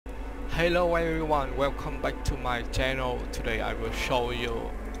Hello everyone, welcome back to my channel. Today I will show you.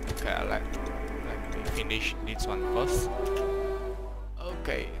 Okay, let me finish this one first.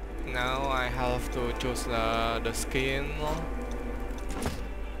 Okay, now I have to choose the skin,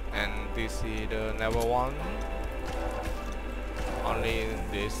 and this is the level one. Only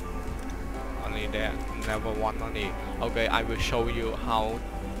this, only that level one only. Okay, I will show you how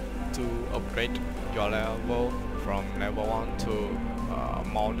to upgrade your level from level 1 to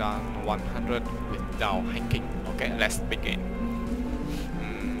more than 100 without hacking. Okay, let's begin.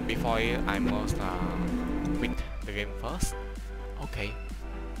 Before I must quit the game first. Okay,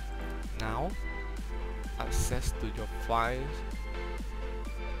 now access to your files,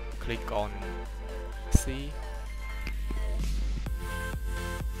 click on C,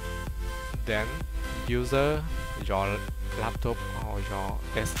 then user your laptop or your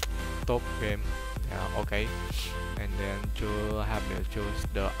desktop game. Okay, and then you have to choose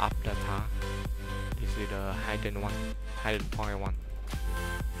the app data. This is the hidden point one.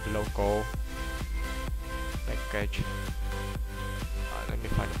 Local package. Let me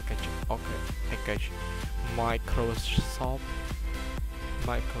find the package. Okay, package Microsoft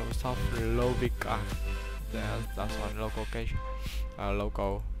Logic. That's one local cache.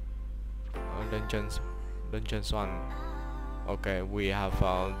 Local dungeons one. Okay, we have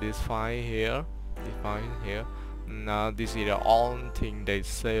this file here. Now this is the only thing they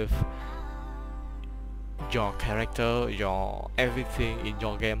save your character, your everything in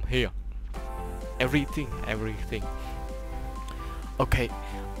your game here. Everything. Okay,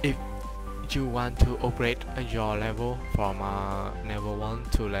 if you want to upgrade your level from level 1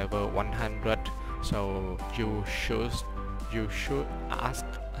 to level 100, so you should ask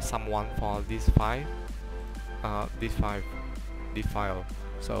someone for this file.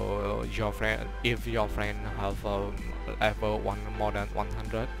 So your friend, if your friend have level more than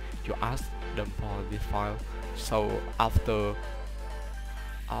 100, you ask them for this file. So after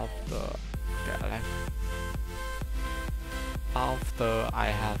I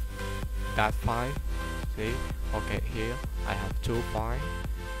have that file, see, okay, here I have two files.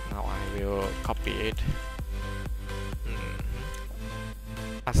 Now I will copy it.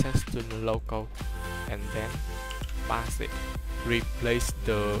 Access to the local, and then pass it. Replace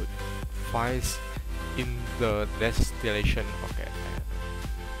the files in the destination. Okay,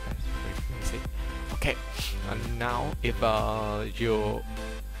 let's replace it. Okay, and now if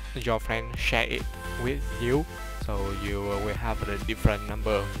your friend share it with you, so you will have a different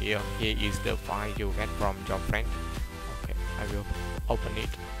number here. Here is the file you get from your friend. Okay, I will open it,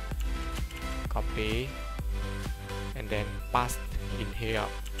 copy, and then paste in here.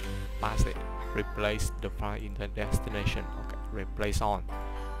 Pass it. Replace the file in the destination. Okay, replace on.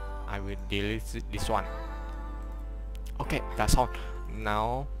 I will delete this one. Okay, that's all.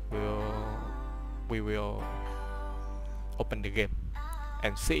 Now we will open the game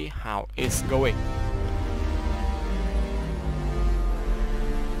and see how it's going.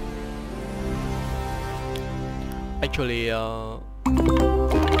 Actually, okay,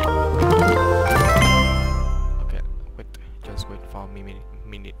 just wait for a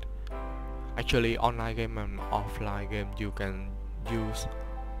minute. Actually, online game and offline game, you can use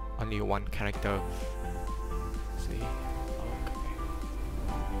only one character. See,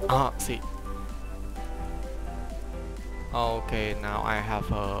 okay. See. Okay, now I have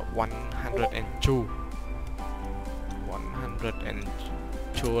 102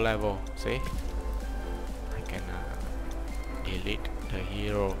 level. See, I can delete the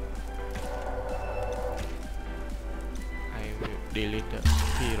hero. I will delete the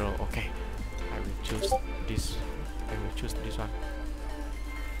hero. Okay. I will choose this one.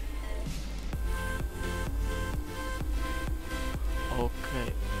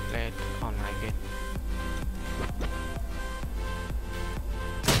 Okay, let's online game.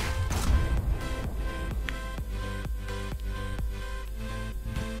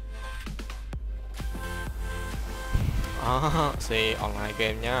 See, online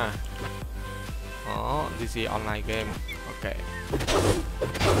game nha. This is online game. Okay.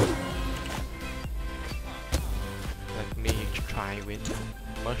 Let me try with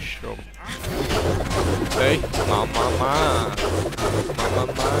mushroom. Hey, mama.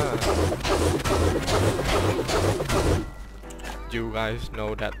 You guys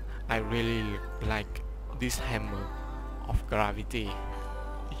know that I really like this hammer of gravity.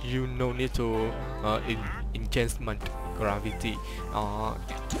 You no need to enchantment gravity,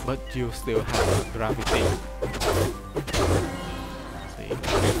 but you still have gravity. See?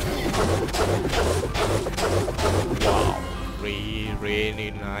 Wow,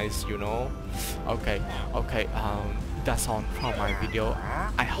 really nice, you know. Okay, that's all for my video.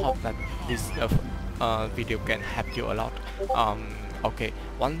 I hope that this video can help you a lot. Okay,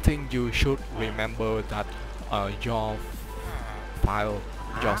 one thing you should remember that your file,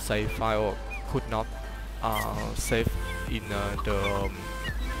 your save file could not save in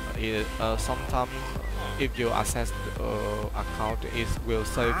sometimes if you access the account, it will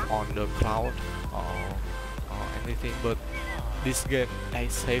save on the cloud or anything, but this game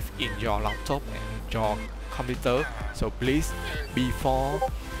is safe in your laptop and your computer. So please, before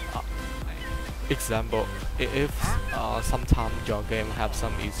example, if sometimes your game have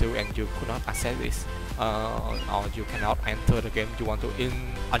some issue and you could not access this, or you cannot enter the game, you want to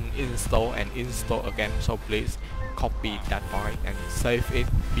uninstall and install again, so please copy that file and save it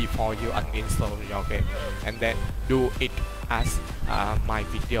before you uninstall your game, and then do it as my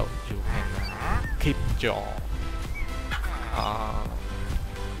video. You can keep your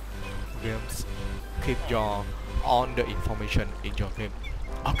games, keep your all the information in your game.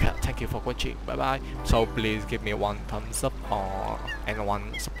 Okay, thank you for watching. Bye bye. So please give me one thumbs up or and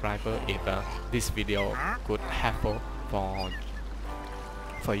one subscriber if this video could helpful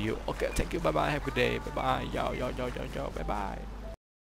for you. Okay, thank you. Bye bye. Have a good day. Bye bye. Yo. Bye bye.